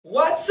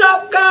What's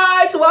up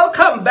guys?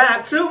 Welcome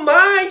back to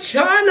my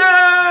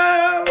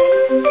channel!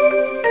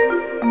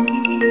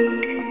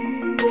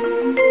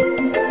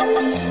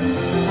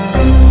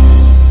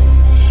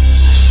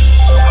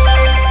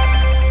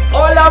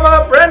 Hola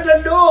mga friend,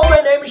 hello!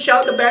 My name is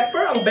Xiao the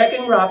Beckper, ang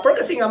Becking Rapper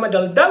kasi nga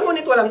madaldal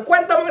ngunit walang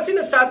kwenta mga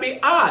sinasabi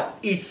at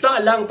isa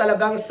lang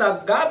talagang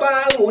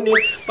sagabang ngunit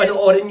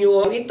panoorin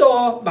nyo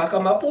ito baka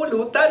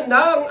mapulutan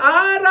ng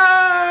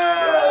aral!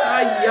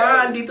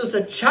 Ayan, dito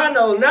sa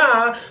channel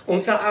na kung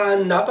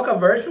saan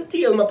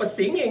napaka-versatile,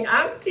 mapasinging,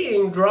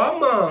 acting,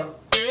 drama.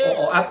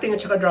 Oo, acting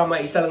at saka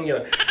drama, isa lang yun.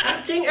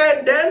 Acting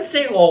and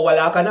dancing. O,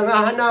 wala ka nang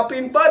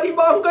hahanapin pa. Di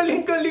ba ang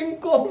galing-galing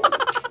ko?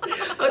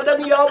 At ang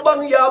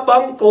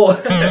yabang-yabang ko.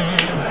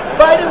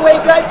 By the way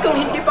guys, kung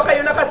hindi pa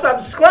kayo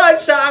nakasubscribe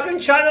sa aking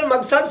channel,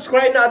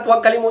 mag-subscribe na at huwag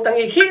kalimutang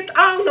i-hit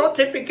ang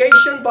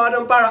notification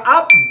button para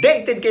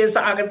updated kayo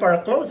sa akin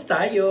para close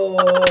tayo.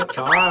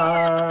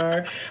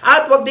 Char!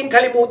 At huwag din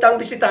kalimutang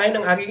bisitahin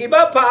ang aking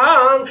iba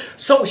pang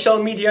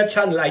social media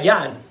channel.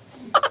 Ayan.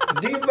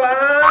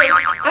 Diba?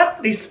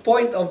 At this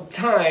point of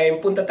time,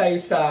 punta tayo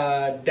sa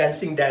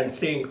dancing.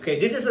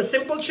 Okay, this is a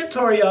simple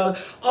tutorial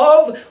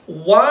of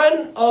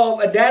one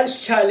of a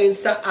dance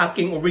challenge sa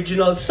aking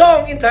original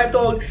song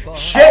entitled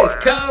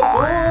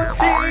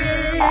Shakeabooti.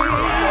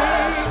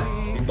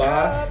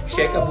 Diba?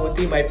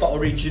 Shakeabooti, may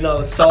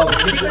pa-original song.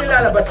 Hindi ko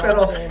nilalabas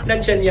pero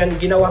nandyan yan.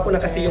 Ginawa ko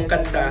na kasi yung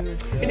kanta.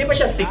 Hindi pa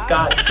siya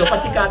sikat. So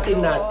pasikatin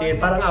natin.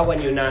 Parang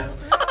awan yun na.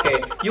 Okay,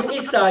 yung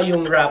isa,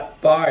 yung rap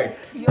part.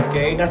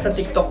 Okay, nasa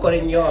TikTok ko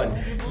rin yon.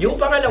 Yung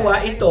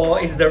pangalawa, ito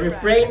is the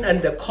refrain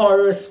and the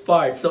chorus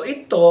part. So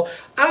ito,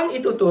 ang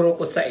ituturo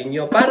ko sa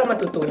inyo para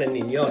matutunan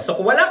ninyo. So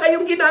kung wala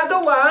kayong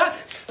ginagawa,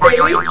 stay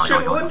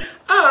tuned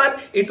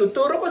at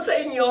ituturo ko sa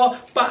inyo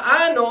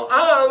paano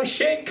ang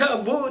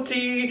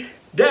Shakeabooti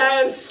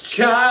Dance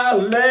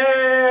Challenge.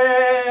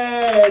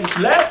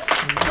 Let's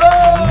go!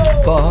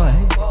 Boy,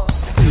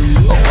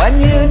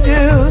 when you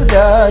do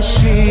the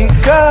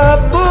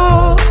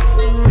Shakeaboo,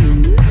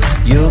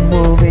 you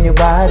move in your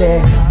body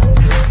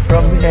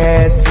from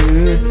head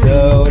to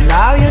toe.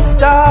 Now you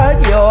start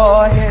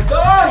your hips.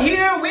 So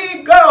here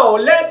we go.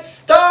 Let's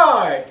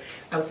start.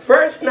 Ang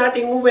first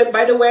nating movement,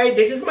 by the way,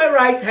 this is my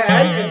right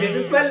hand and this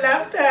is my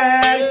left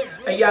hand.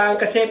 Ayan,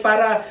 kasi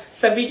para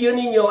sa video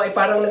ninyo ay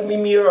parang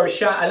nagmi-mirror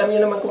siya. Alam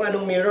niyo naman kung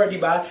anong mirror, di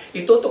ba?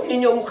 Itutok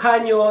ninyo ang mukha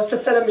nyo sa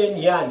salamin,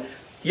 yan.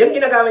 Yan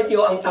ginagamit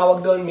nyo, ang tawag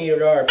doon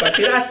mirror. Pag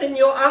pinasin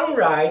nyo ang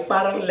right,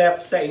 parang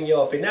left sa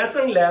inyo. Pinas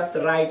ang left,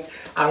 right,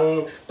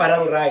 ang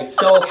parang right.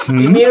 So,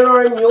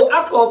 i-mirror nyo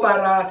ako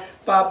para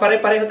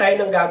pare-pareho tayo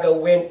ng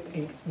gagawin.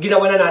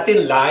 Ginawa na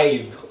natin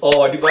live.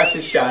 Oh, di ba,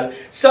 social?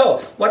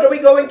 So, what are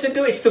we going to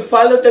do is to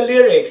follow the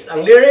lyrics.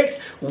 Ang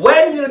lyrics,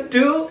 when you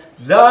do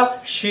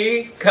the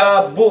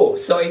Shakeaboo.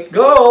 So, it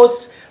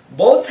goes...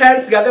 Both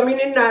hands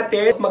gagamitin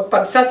natin,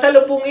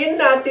 magpagsasalubungin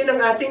natin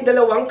ang ating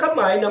dalawang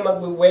kamay na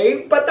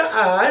mag-wave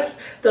pataas,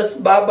 tapos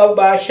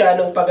bababa siya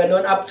ng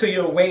paganon up to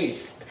your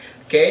waist.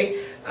 Okay?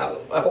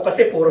 Ako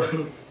kasi puro,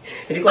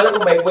 hindi ko alam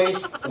kung may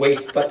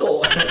waist pa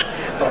to.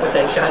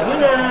 Pagpasensyahan nyo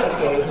na.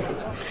 Okay.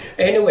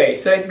 Anyway,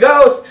 so it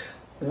goes,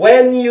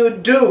 when you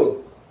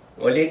do.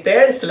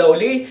 Ulitin,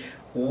 slowly.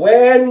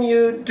 When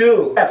you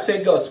do. So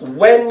it goes,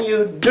 when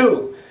you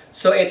do.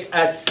 So it's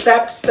a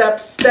step, step,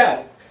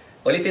 step.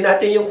 Ulitin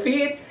natin yung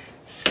feet.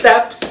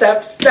 Step,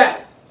 step,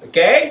 step.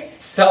 Okay?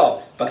 So,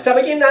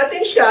 pagsabayin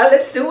natin siya,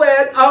 let's do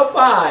it. 5,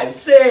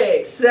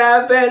 6,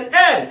 7,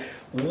 and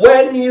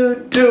when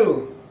you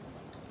do.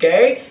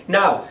 Okay?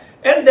 Now,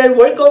 and then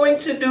we're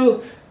going to do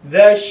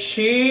the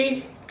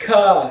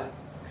shika.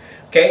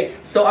 Okay?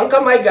 So, ang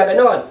kamay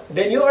gaganon.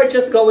 Then you are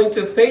just going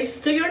to face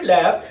to your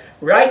left.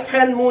 Right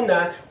hand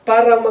muna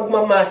para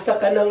magmamasa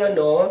ka ng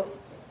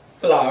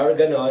flour,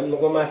 ganon.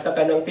 Magmamasa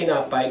ka ng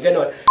tinapay,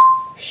 ganon.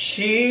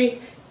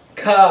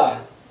 Shika.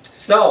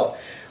 So,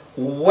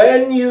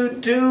 when you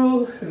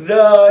do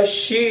the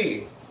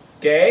she,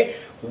 okay?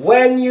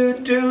 When you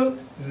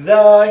do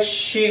the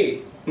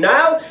she.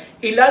 Now,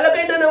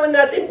 ilalagay na naman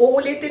natin,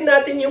 uulitin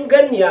natin yung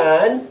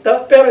ganyan,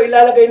 pero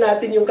ilalagay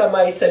natin yung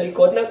kamay sa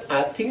likod ng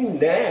ating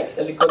neck,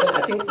 sa likod ng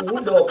ating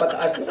ulo,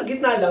 pataas. Sa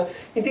gitna lang,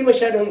 hindi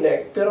masyadong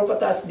neck, pero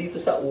pataas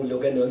dito sa ulo,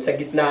 ganun, sa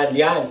gitna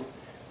yan.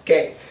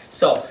 Okay,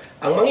 so,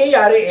 ang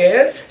mangyayari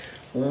is,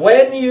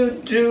 when you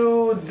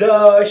do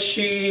the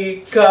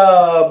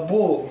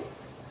Shakeaboo.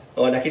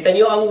 O, nakita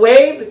nyo ang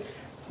wave?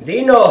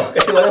 Dino,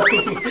 kasi walang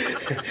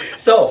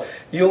So,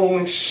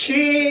 yung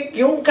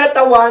yung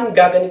katawan,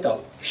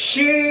 gaganito.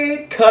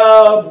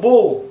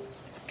 Shakeaboo.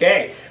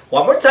 Okay,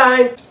 one more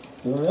time.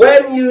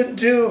 When you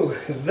do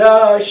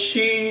the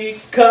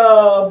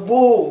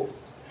Shakeaboo.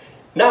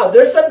 Now,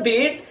 there's a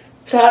beat.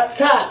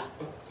 Ta-ta.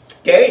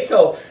 Okay,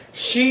 so,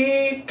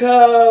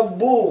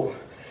 Shakeaboo.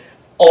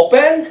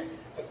 Open.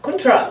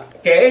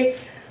 Contract, okay?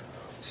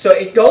 So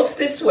it goes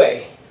this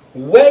way.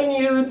 When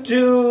you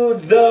do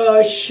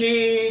the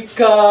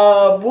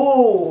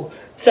Shakeaboo,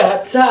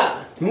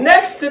 ta-ta.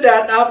 Next to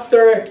that,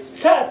 after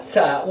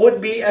ta-ta, would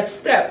be a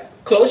step.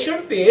 Close your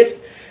fist.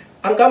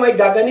 Ang kamay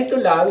gaganito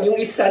lang. Yung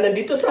isa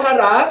nandito sa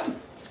harap.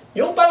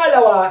 Yung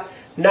pangalawa,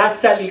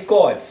 nasa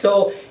likod.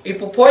 So,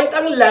 ipo-point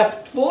ang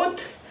left foot,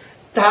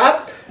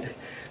 tap.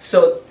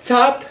 So,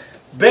 tap,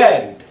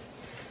 bend.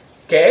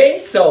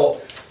 Okay? So,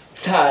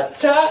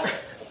 ta-ta,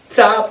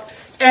 tap,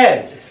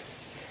 and.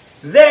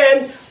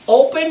 Then,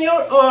 open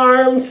your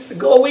arms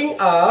going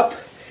up,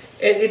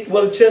 and it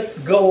will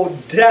just go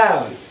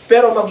down.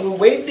 Pero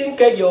mag-wave din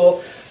kayo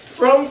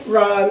from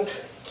front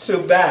to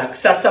back.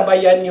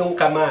 Sasabayan yung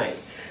kamay.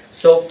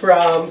 So,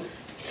 from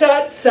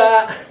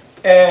ta-ta,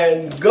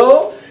 and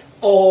go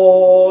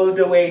all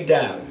the way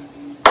down.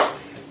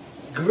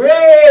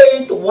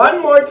 Great!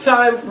 One more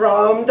time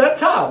from the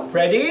top.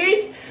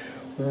 Ready?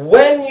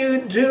 When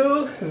you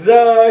do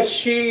the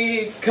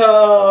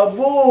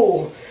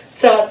Shakeabooti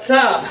Dance,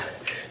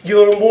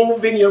 you're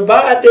moving your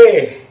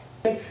body.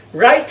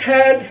 Right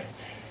hand,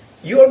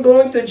 you're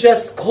going to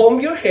just comb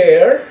your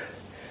hair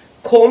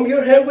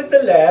with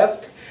the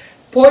left,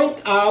 point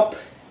up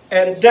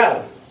and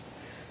down.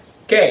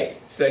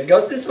 Okay, so it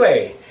goes this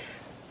way.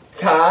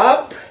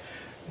 Top,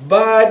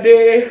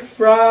 body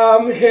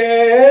from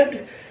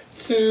head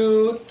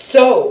to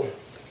toe.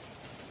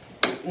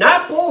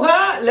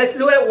 Nakuha! Let's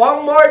do it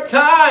one more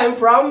time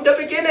from the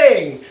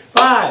beginning.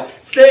 5,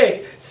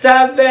 6,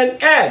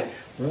 7, and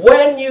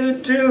when you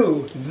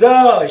do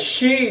the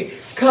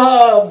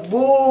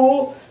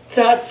Shakeabooti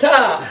Dance,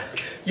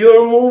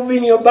 you're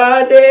moving your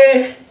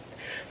body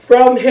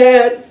from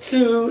head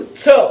to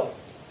toe.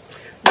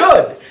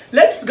 Good.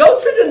 Let's go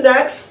to the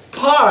next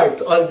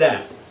part on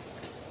that.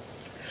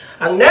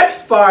 Ang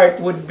next part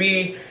would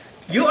be,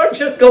 you are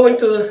just going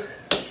to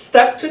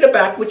step to the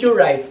back with your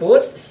right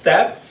foot.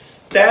 Step,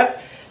 step,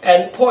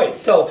 and point.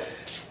 So,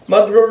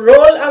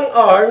 magro-roll ang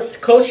arms,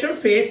 close your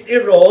fist,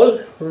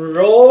 i-roll,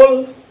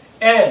 roll,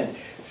 and.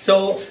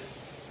 So,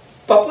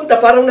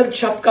 papunta, parang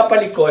nag-chop ka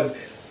palikod.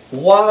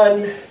 1,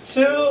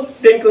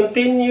 2, then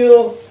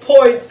continue,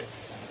 point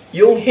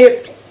yung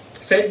hip.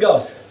 So, it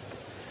goes.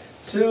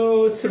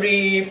 2,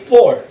 3,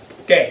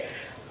 4. Okay.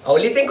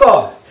 Ulitin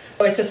ko.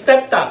 So, it's a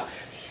step tap.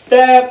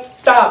 Step,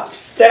 tap,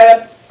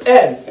 step,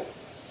 and.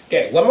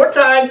 Okay, one more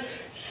time.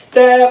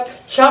 Step,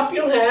 chop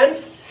yung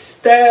hands,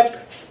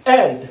 step,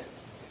 and.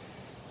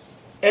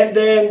 And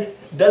then,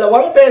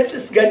 dalawang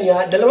beses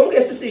ganyan, dalawang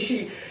beses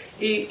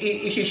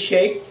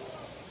isi-shake,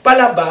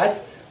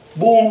 palabas,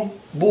 boom,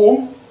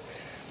 boom.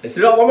 Let's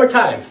do it one more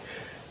time.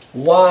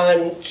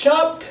 1,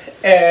 chop,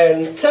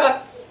 and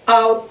tap,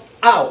 out,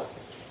 out.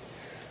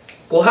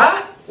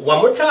 Kuha,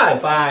 one more time.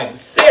 5,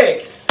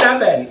 6,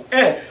 7,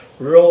 and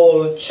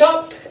roll,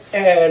 chop,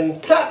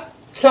 and tap,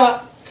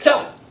 tap,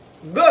 tap.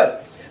 Good.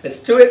 Let's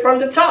do it from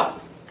the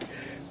top.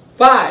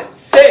 5,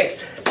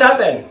 6,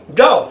 7,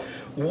 go.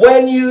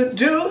 When you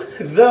do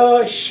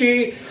the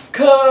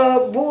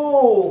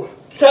Shakeabooti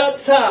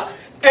Dance,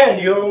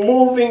 and you're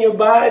moving your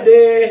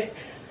body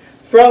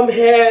from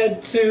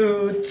head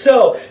to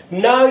toe.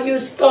 Now you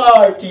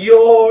start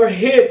your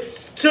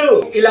hips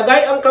too.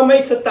 Ilagay ang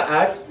kamay sa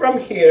taas from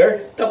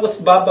here,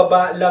 tapos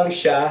bababa lang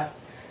siya,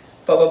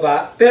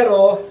 pababa.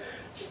 Pero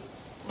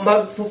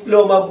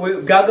mag-flow,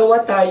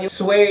 gagawa tayo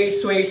sway,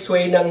 sway,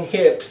 sway ng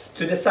hips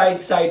to the side,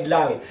 side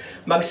lang.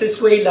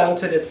 Magsisway lang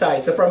to the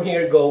side. So from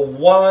here, go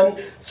 1,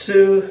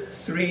 2,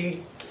 3,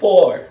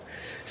 4.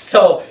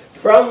 So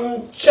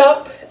from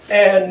chop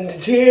and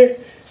here,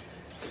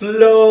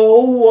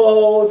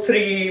 flow,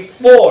 3,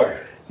 4.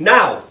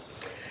 Now,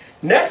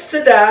 next to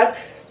that,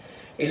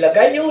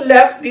 ilagay yung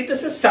left dito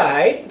sa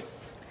side.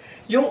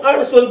 Yung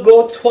arms will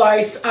go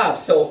twice up.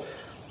 So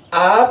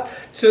up,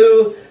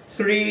 2,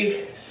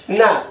 3,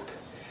 snap.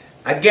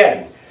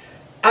 Again,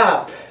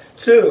 up,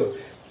 2,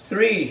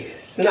 3,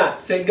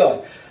 snap. So it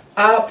goes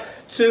up,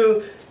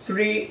 2,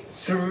 3,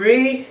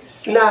 3,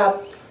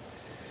 snap.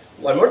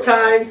 One more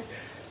time.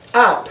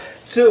 Up,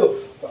 2,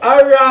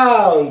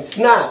 around,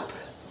 snap.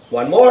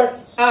 One more.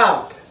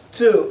 Up,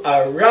 2,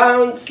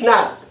 around,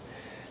 snap.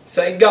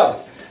 So it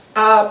goes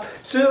up,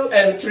 2,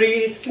 and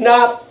 3,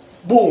 snap,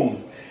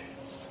 boom.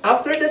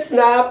 After the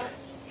snap,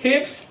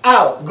 hips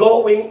out,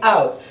 going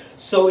out.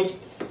 So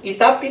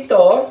itap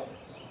ito,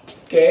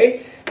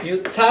 okay?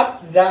 You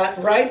tap that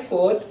right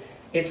foot,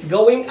 it's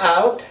going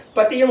out,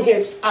 pati yung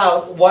hips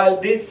out, while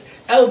this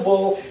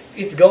elbow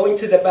is going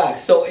to the back.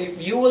 So if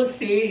you will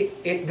see,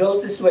 it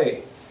goes this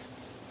way.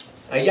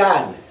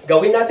 Ayan.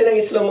 Gawin natin ang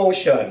slow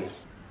motion.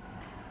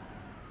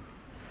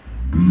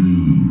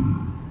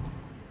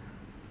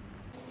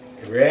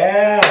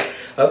 Yeah.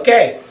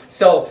 Okay.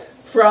 So,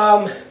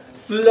 from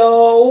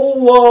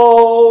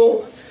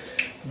flow,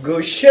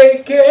 go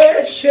shake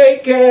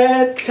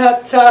it,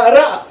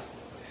 ta-ta-ra.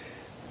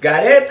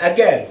 Got it?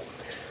 Again.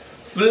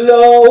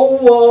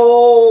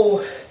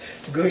 Flow,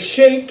 go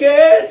shake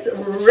it,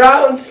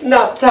 round,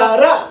 snap,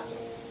 ta-ra.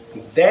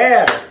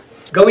 There.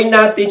 Gawin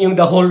natin yung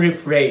the whole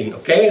refrain.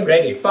 Okay?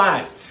 Ready?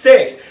 5,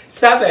 6,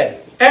 7,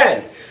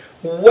 and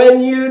when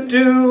you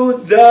do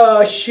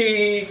the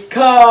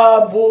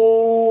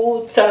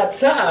Shakeabooti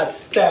Dance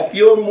step,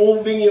 you're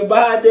moving your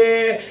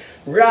body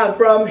round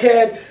from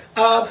head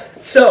up.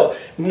 So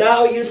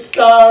now you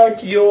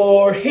start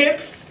your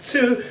hips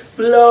to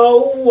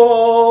flow.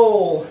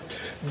 Whoa.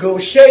 Go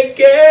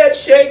shake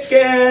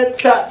it,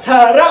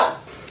 ta-ta-ra.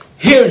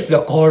 Here's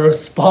the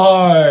chorus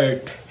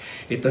part.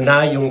 Ito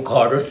na yung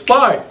chorus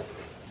part.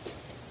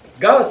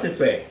 Goes this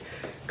way.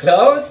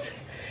 Close.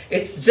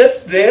 It's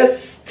just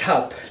this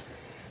tap.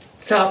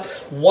 Tap,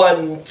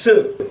 1,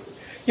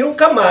 2. Yung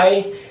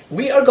kamay,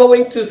 we are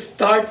going to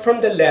start from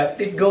the left.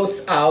 It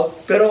goes out.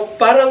 Pero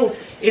parang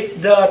it's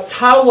the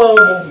towel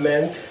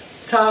movement.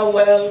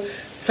 Towel,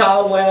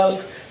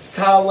 towel,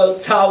 towel,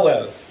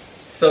 towel.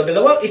 So,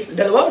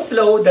 dalawang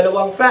slow,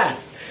 dalawang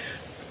fast.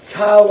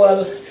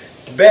 Towel,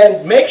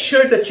 bend. Make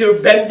sure that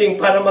you're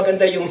bending para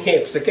maganda yung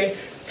hips, okay?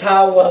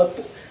 Towel,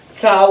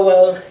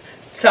 towel,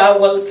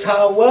 towel,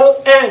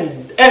 towel,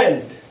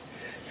 end.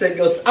 So, it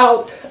goes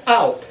out,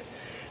 out.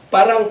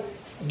 Parang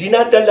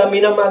dinadala,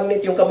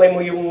 minamagnet yung kamay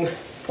mo yung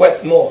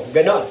puwet mo.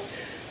 Ganon.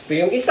 So,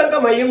 yung isang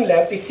kamay, yung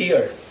left is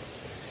here.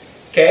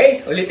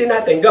 Okay? Ulitin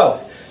natin. Go.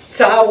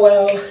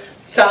 Towel,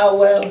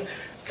 towel,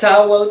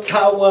 towel,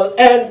 towel,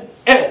 end.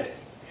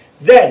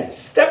 Then,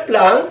 step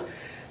lang.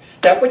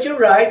 Step with your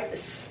right.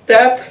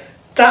 Step,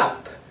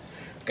 tap.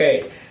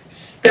 Okay.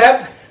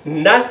 Step,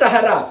 nasa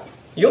harap.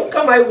 Yung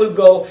kamay will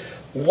go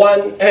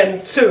 1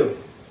 and 2.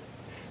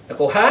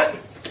 Nakuha?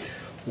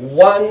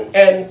 1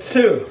 and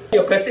 2.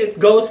 Because it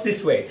goes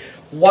this way.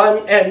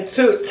 1 and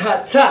 2.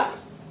 Ta-ta.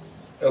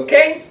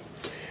 Okay?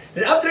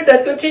 Then after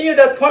that, continue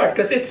that part.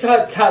 Because it's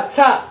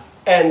ta-ta.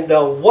 And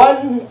the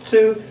 1,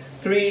 2,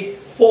 3,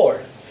 4.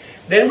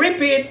 Then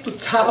repeat to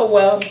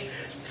towel,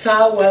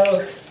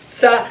 towel,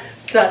 ta,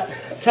 ta,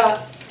 ta,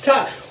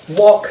 ta.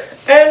 Walk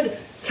and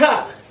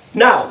ta.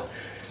 Now,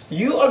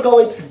 you are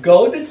going to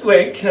go this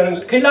way.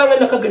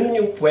 Kailangan nakaganon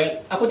yung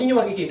puwet. Ako din yung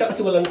makikita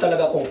kasi walang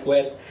talaga akong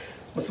puwet.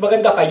 Mas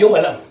maganda kayo,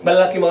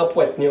 malaki mga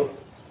puwet nyo.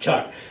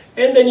 Char.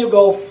 And then you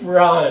go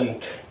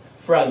front.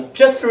 Front.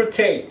 Just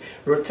rotate.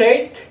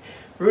 Rotate.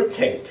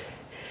 Rotate.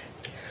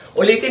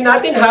 Ulitin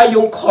natin ha,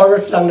 yung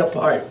chorus lang na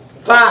part.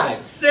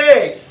 5,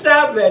 6,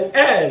 7,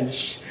 and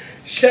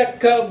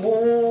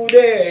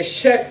Shakeabooti,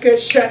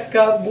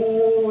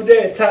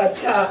 Shakeabooti,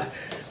 ta-ta,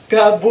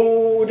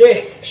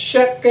 kabooti,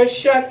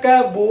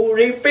 Shakeabooti,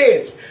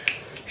 repeat.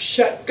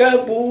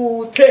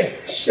 Shakeabooti,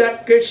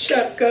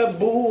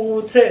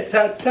 Shakeabooti,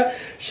 ta-ta,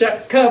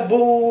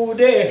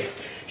 Shakeabooti,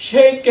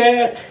 shake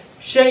it.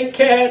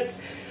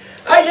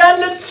 Ayan,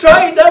 let's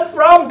try that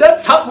from the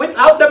top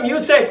without the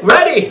music.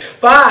 Ready?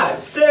 5,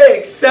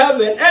 6,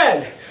 7,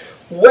 and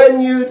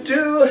when you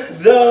do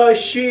the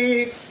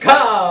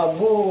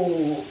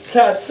Shakeabooti,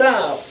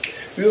 ta-ta,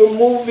 you're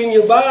moving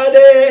your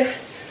body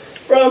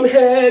from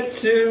head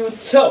to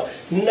toe.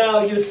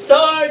 Now you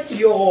start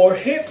your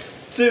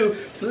hips to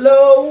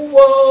flow.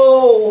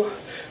 Whoa.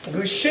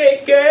 Go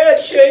shake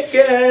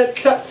it,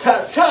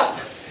 ta-ta-ta.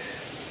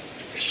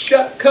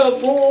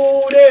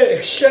 Shakeabooti,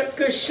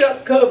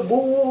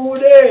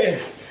 Shakeabooti,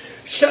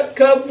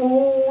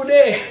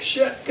 Shakeabooti,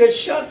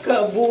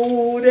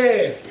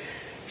 Shakeabooti,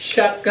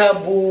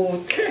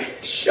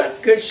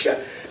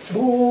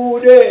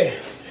 Shakeabooti,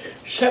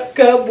 Shakeabooti,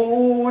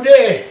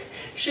 Shakeabooti,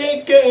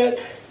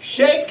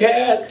 shake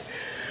it.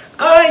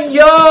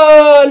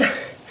 Ayan!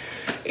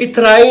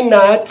 I-try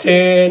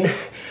natin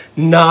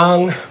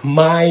ng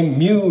my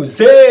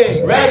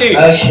music. Ready?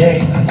 A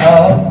shake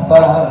of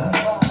fire.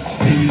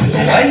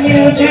 When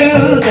you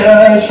do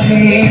the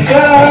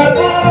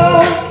Shakeabooti,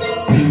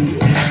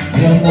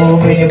 you're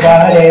moving your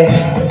body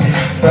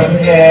from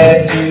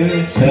head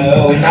to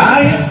toe.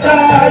 Now you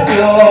start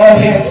your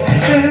hips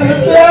to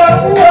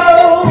blow.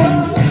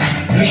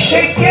 You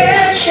shake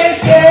it.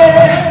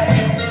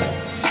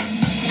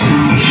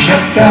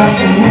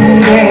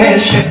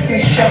 Shakeabooti,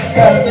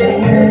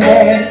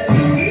 Shakeabooti,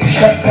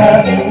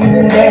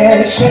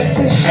 Shakeabooti,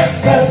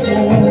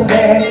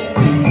 Shakeabooti.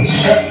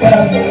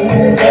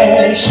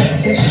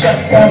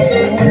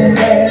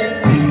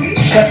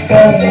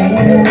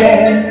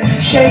 Shakeabooti,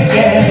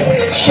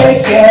 Shakeabooti,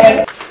 shake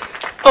it.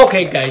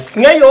 Okay guys,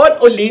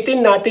 ngayon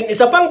ulitin natin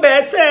isa pang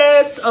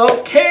beses.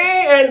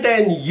 Okay, and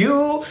then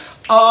you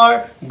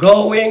are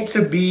going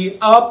to be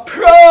a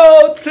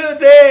pro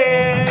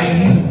today.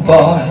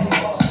 Boy,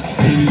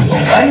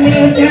 when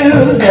you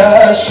do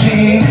the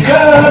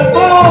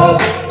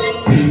Shakeabooti,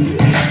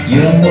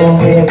 you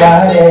move your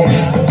body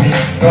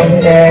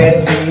from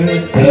head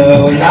to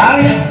toe. Now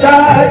you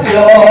start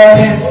your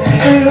hips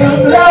to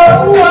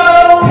blow.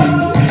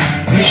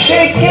 You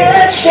shake it.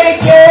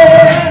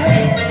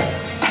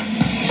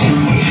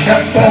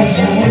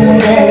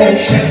 Shakeabooti,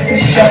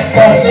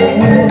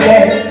 Shakeabooti,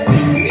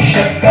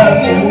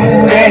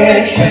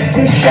 Shakeabooti,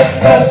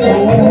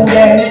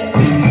 Shakeabooti,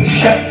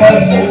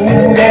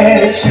 Shakeabooti,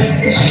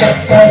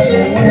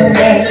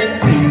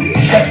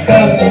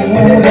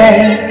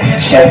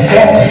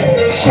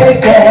 Shakeabooti,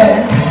 shake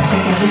it.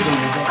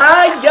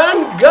 Ayan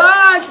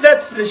guys,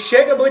 that's the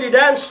Shakeabooti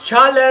Dance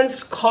Challenge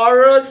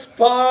chorus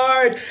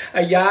part.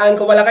 Ayan,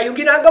 kung wala kayong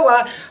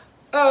ginagawa,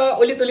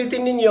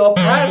 ulit-ulitin ninyo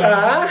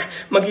para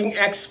maging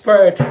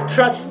expert.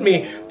 Trust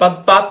me,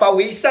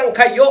 pagpapawisan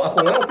kayo.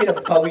 Ako nga,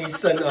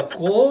 pinagpawisan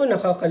ako.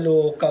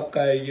 Nakakaloka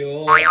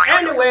kayo.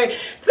 Anyway,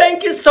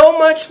 thank you so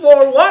much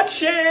for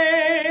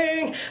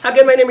watching.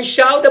 Again, my name is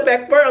Xiao, the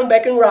Beckper, ang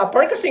Becking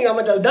Rapper. Kasi nga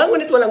madaldal,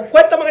 ngunit walang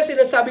kwenta mga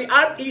sinasabi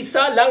at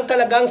isa lang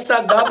talagang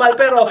sagabal.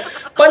 Pero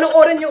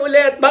panoorin nyo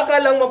ulit, baka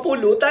lang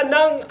mapulutan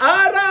ng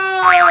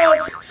araw.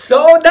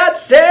 So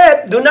that's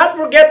it. Do not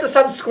forget to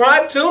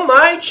subscribe to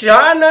my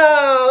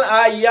channel.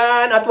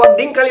 Ayan. At huwag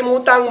din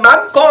kalimutang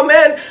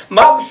mag-comment,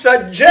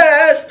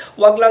 mag-suggest.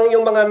 Huwag lang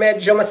yung mga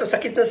medyo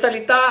masasakit na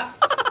salita.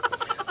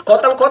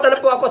 Kotang-kota na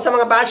po ako sa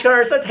mga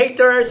bashers at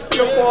haters.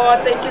 No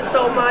po. Thank you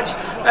so much.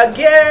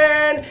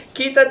 Again,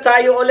 kita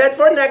tayo ulit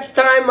for next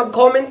time.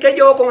 Mag-comment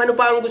kayo kung ano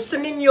pa ang gusto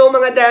ninyo,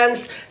 mga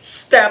dance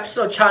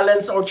steps or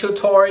challenge or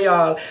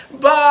tutorial.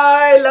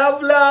 Bye!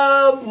 Love,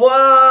 love!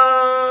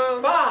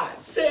 1,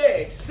 5,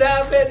 6,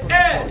 7,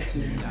 and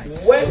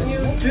when you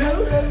do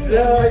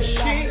the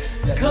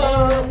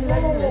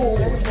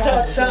Shakeabooti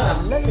ta-ta,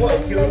 when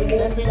you're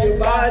moving your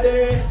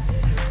body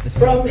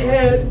from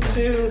head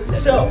to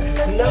toe.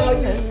 Now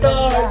you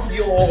start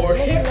your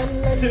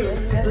hips to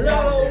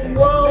blow.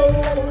 Whoa.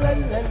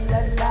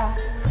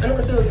 Ano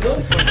kasunod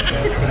doon?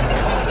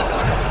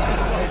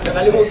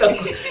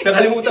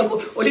 Nakalimutan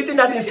ko. Ulitin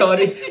natin,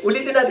 sorry.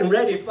 Ulitin natin.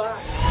 Ready?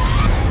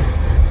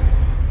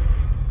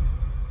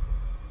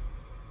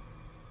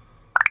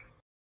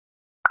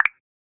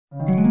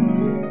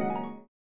 5.